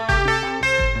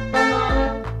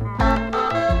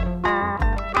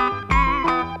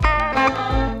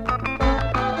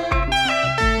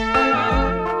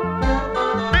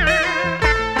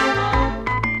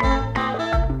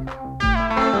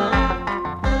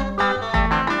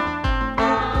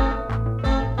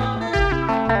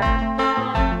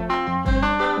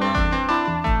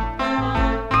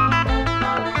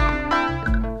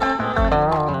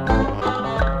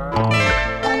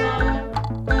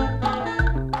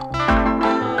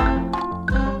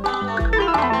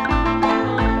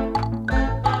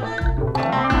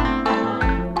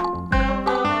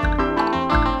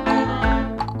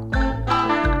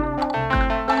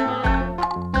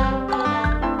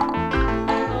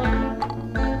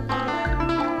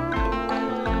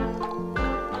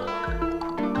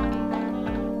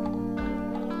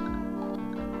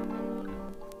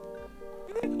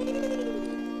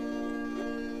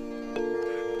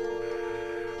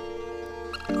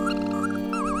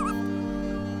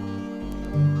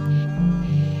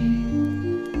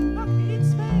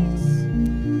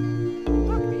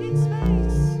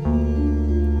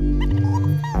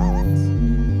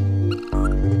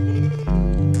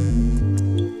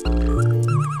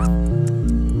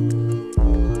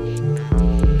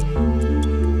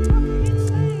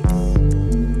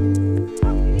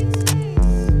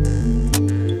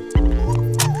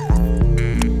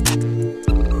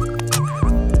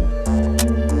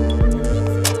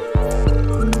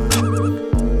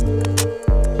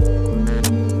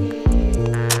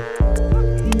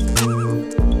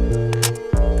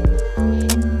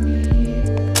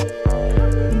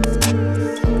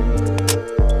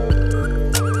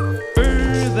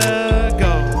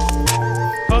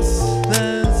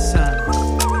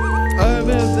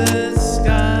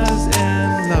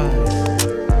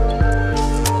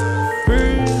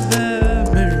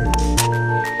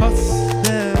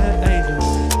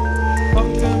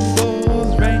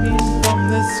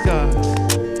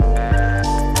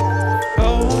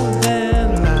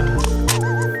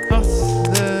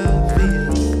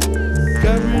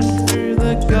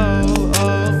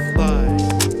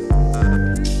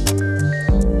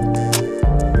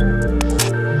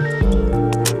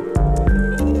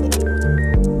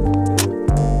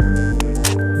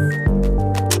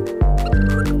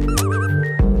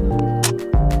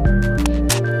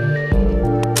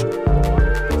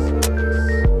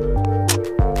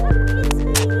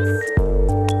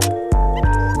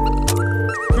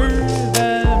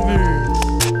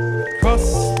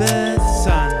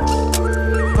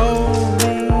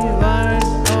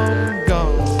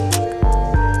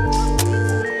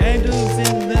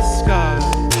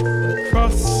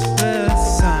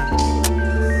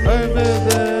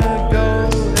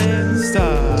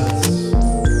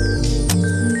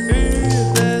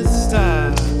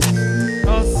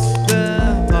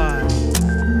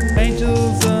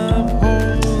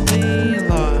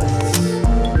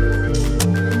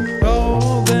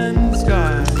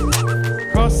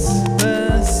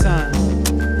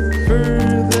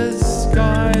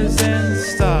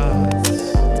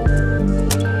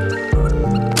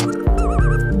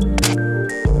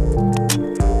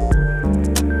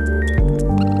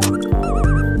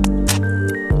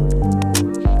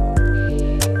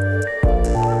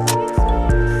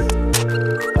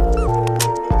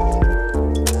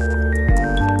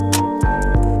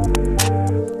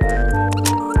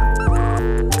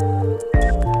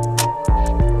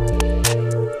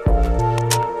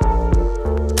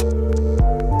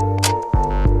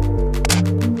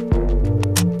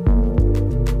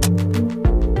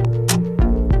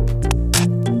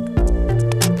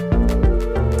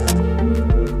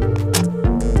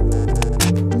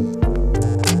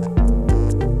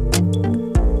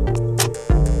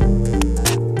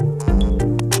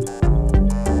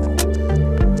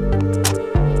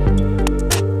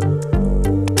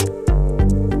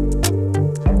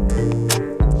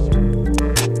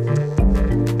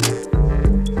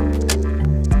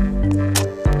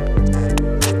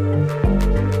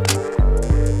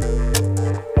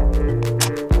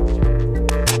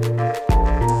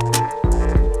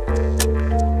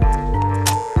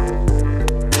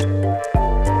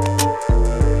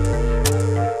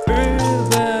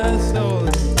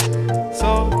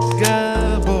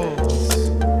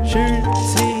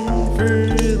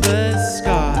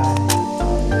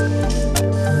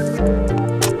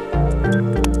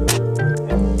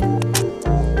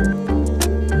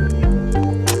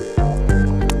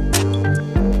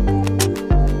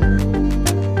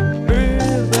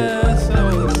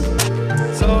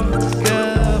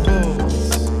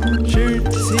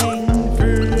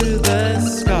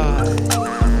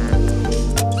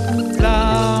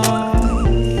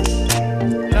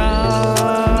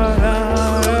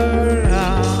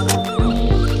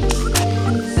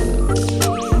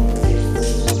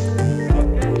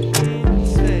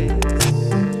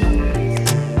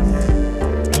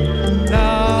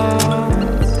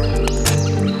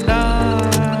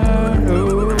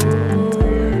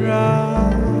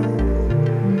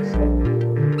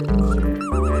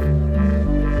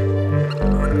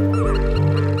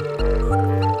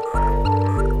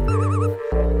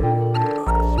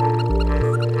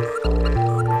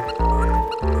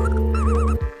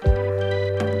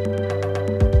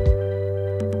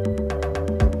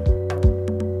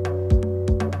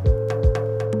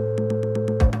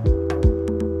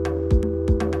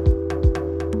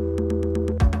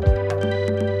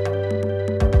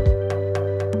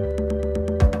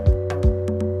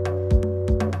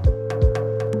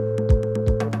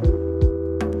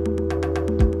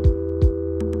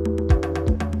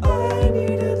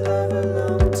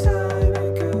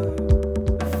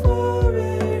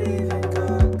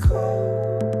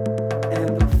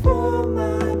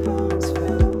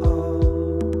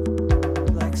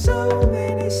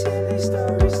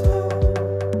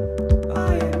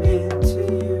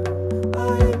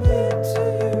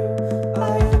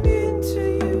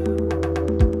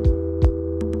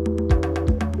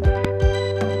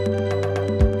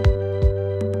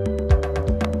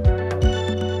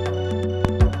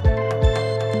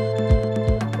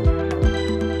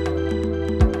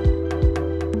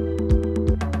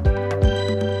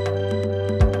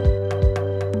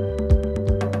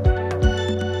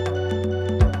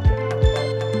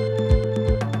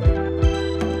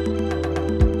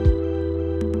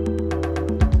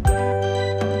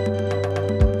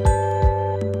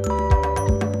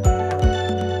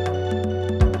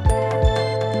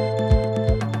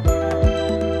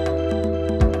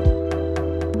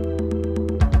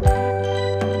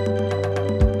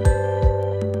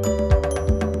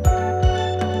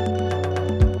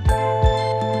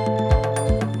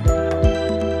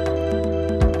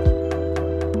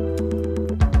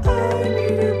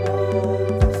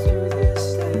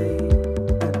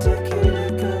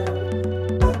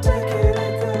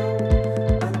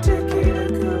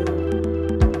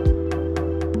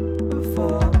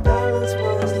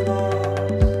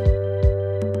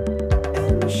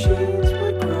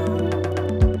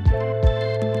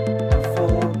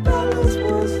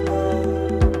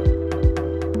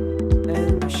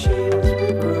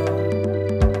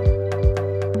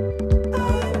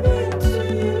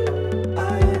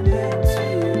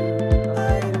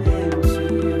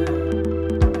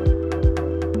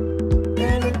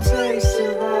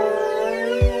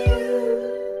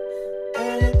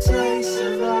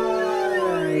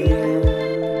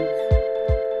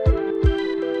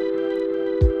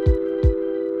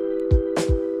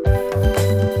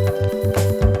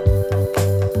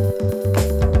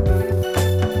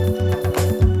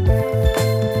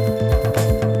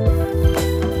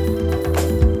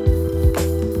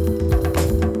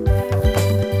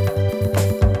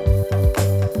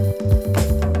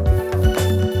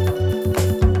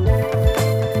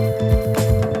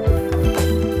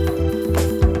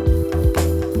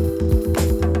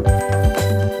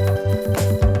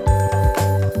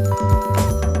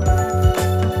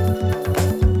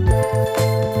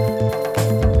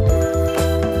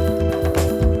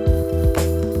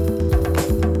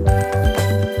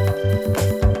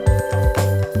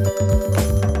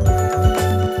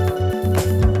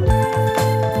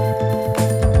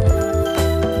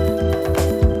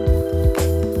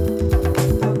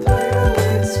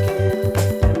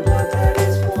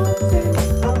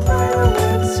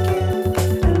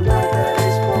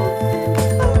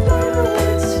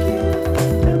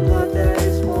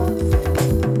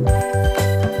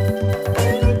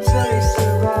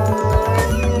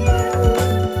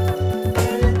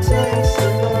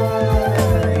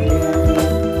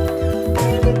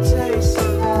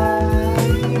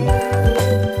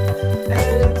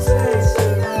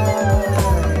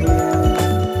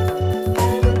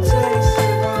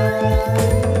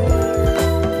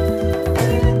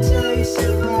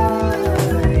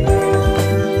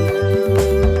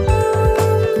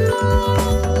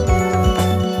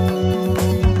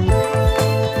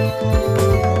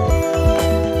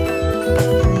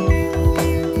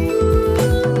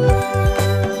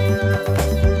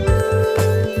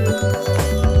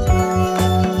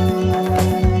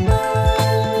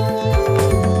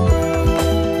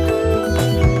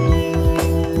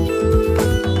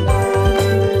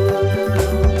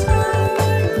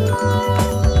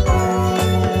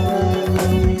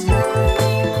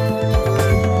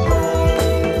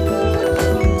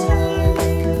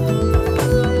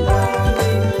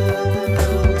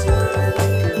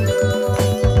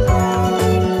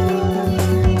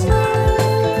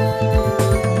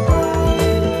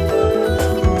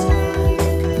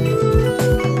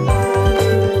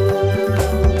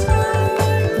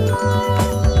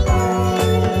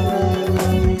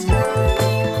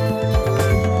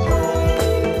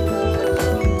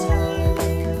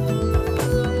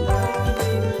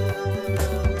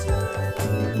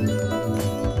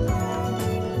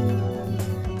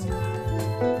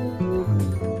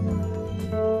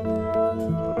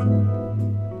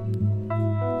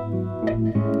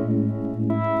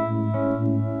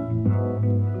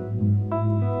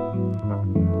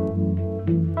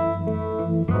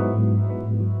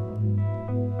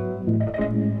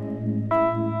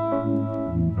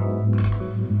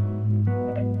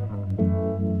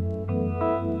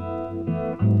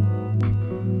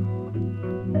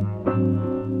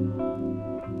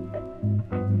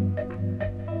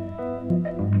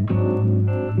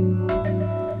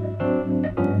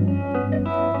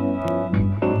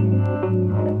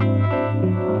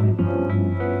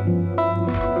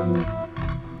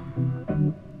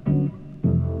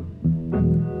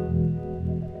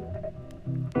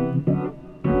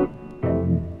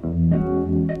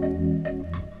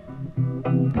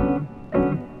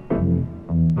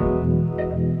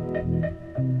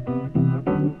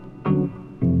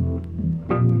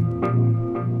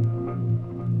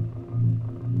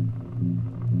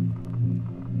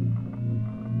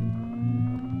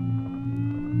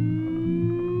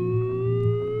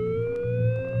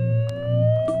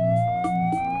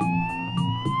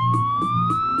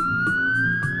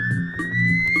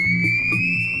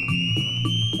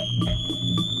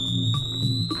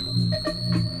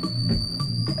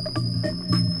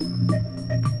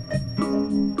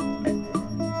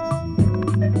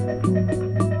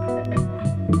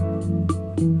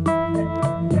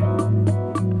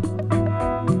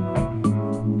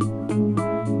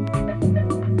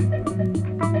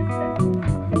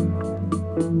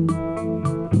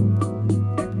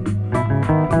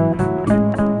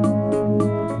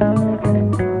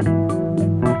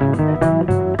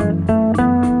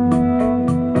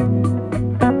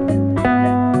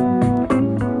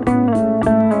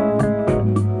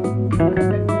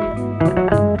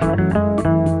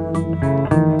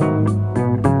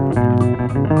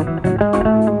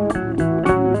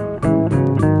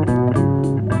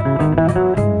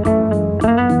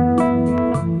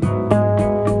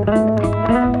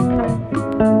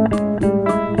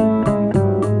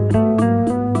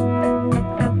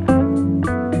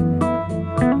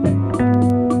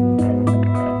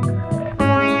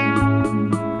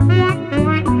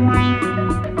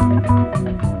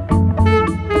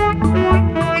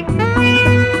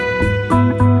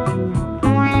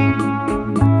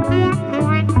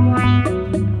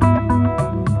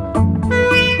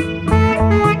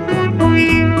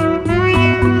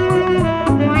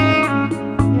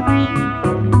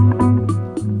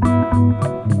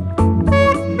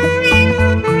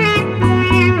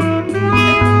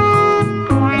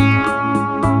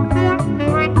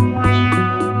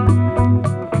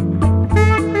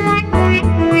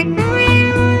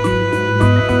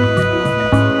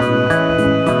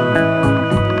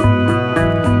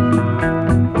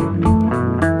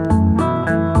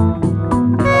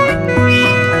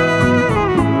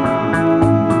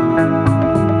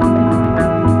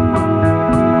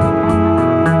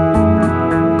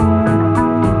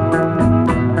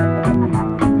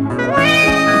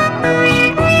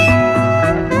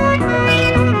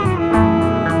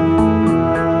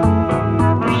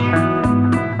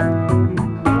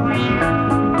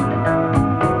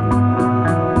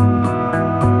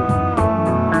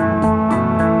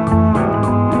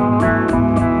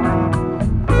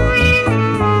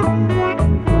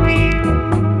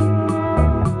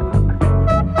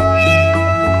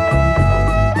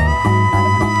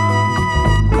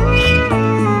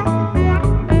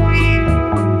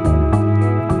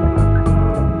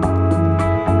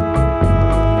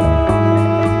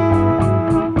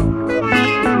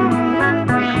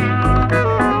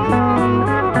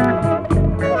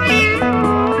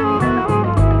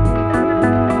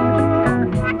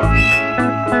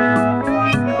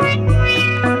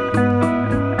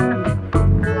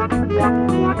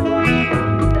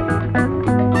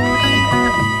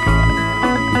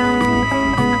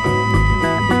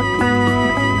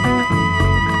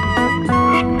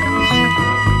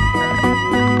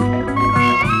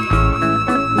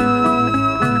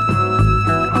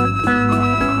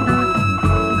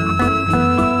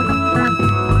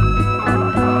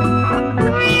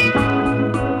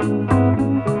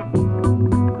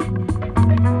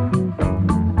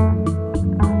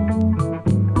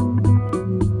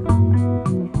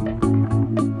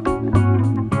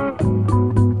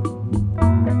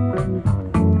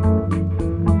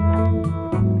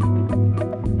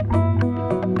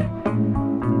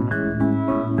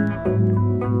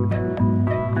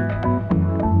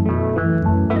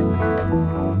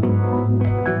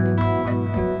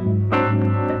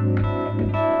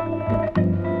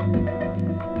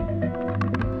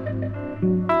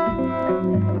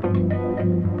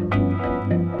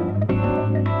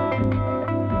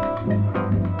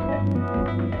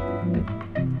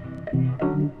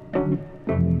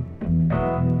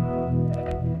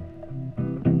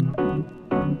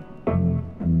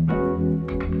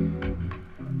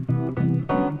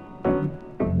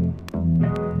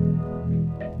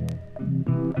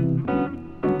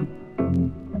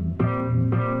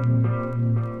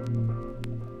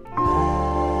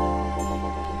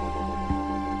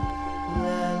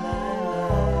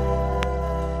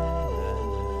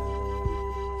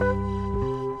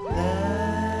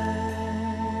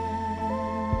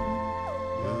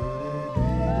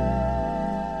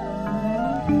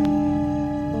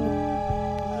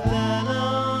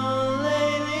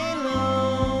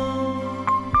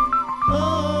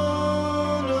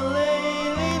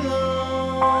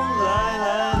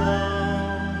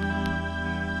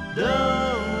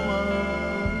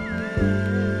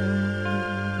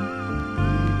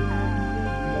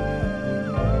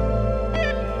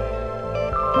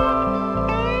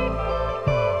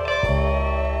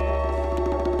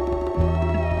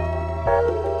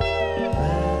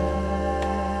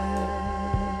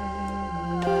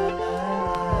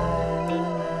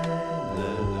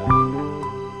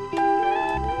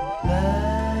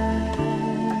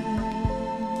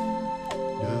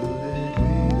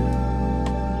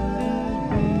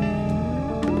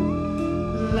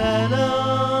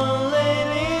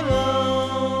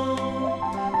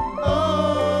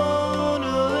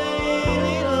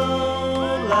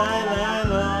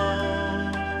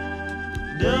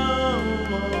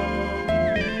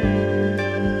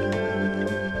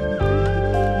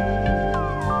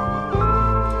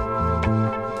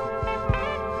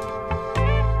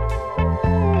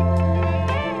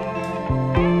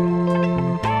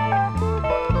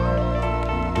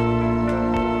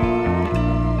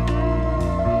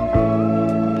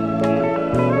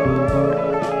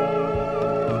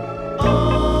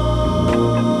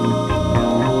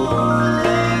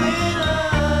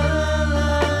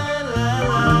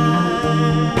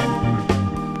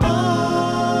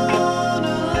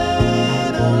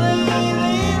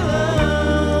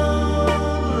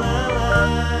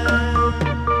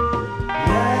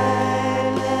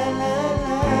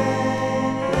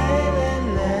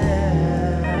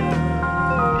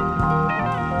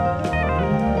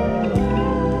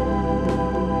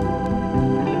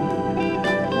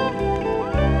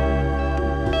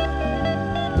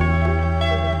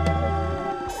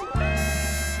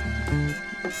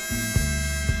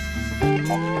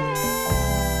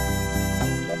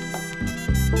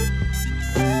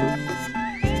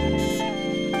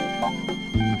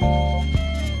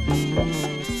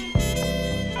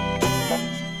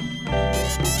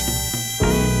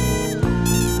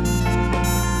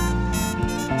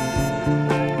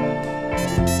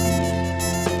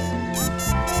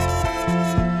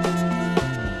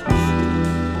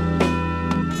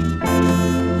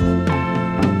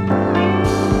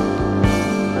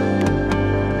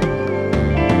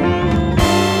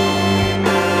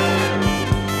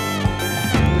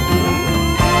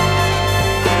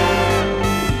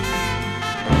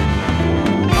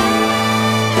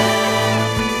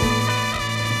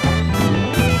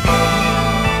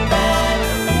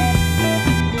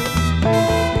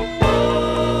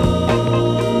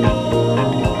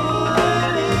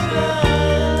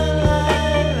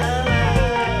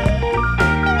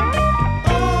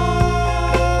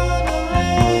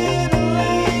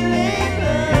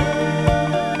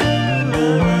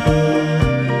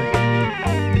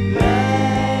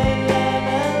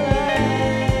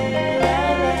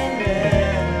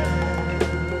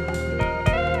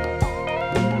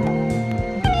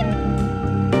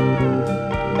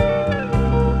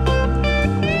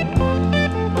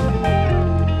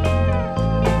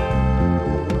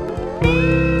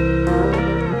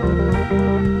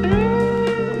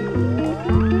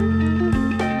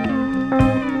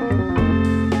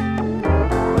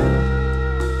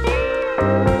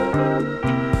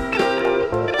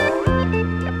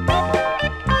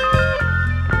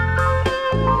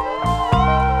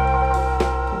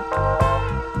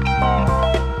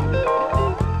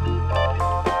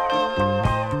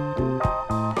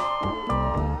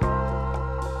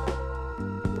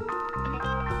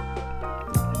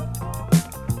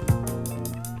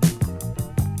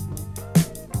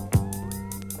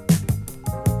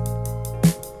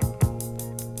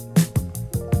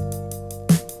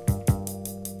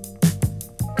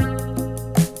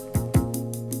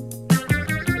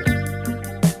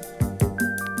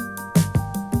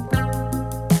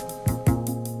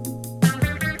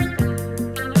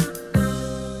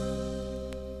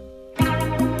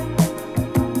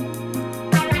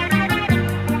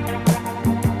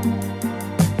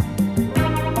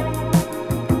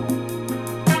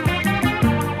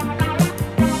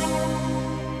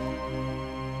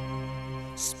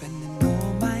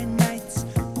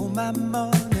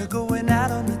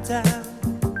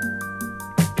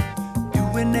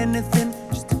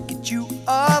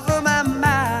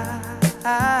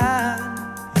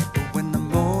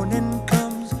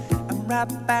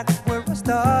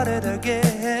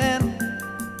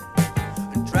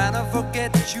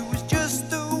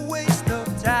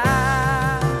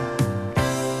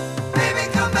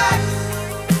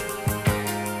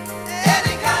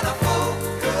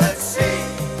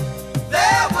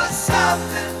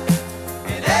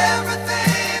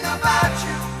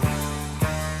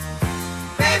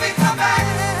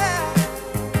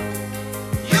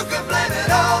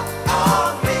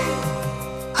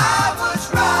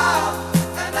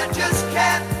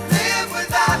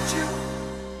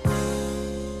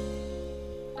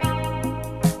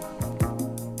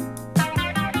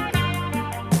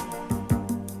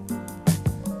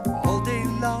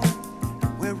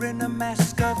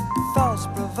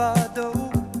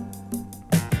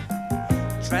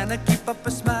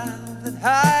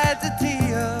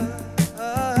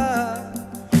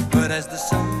 But as the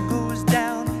sun goes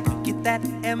down, you get that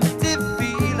empty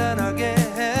feeling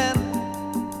again.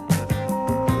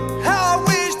 How I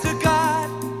wish to God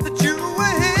that you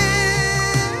were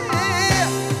here.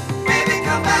 Baby,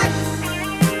 come back.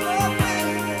 Oh,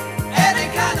 baby. Any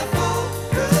kind of fool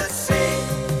could see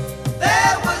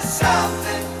there was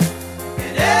something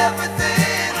in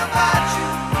everything about you.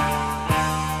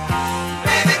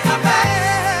 Baby, come back.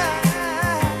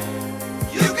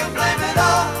 You can blame it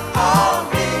all on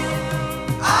me.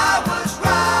 I was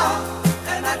wrong,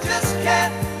 and I just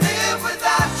can't live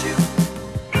without you.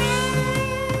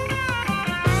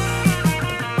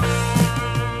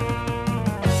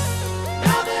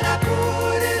 Now that I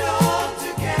put it all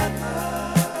together,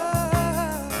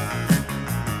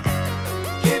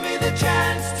 give me the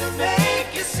chance to make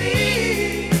you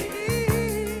see.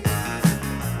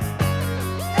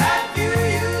 Have you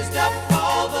used up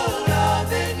all the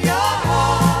love in your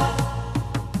heart?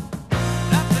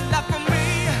 Nothing left for me.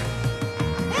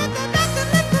 Nothing left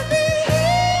for me.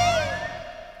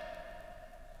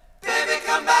 Baby,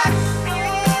 come back.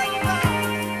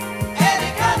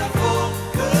 Any kind of fool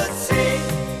could see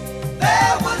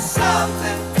there was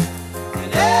something in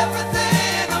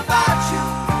everything about you.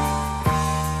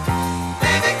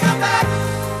 Baby, come back.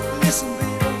 Listen,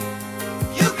 baby,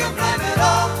 you can blame it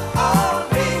all on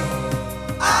me.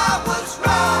 I was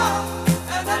wrong,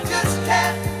 and I just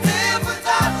can't live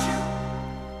without you.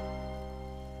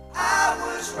 I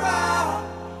was wrong,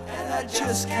 and I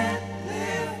just can't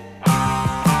live.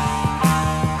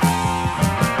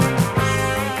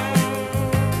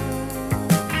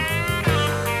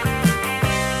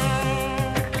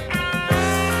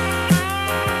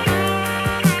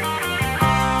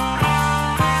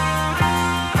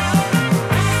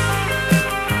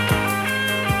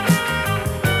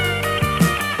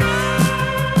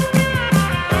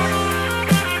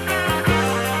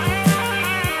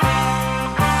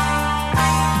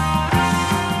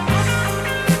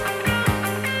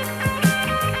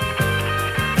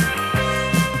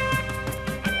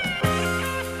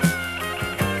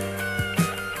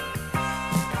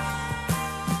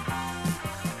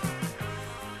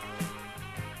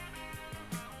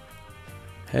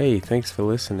 Hey, thanks for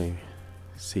listening.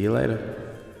 See you later.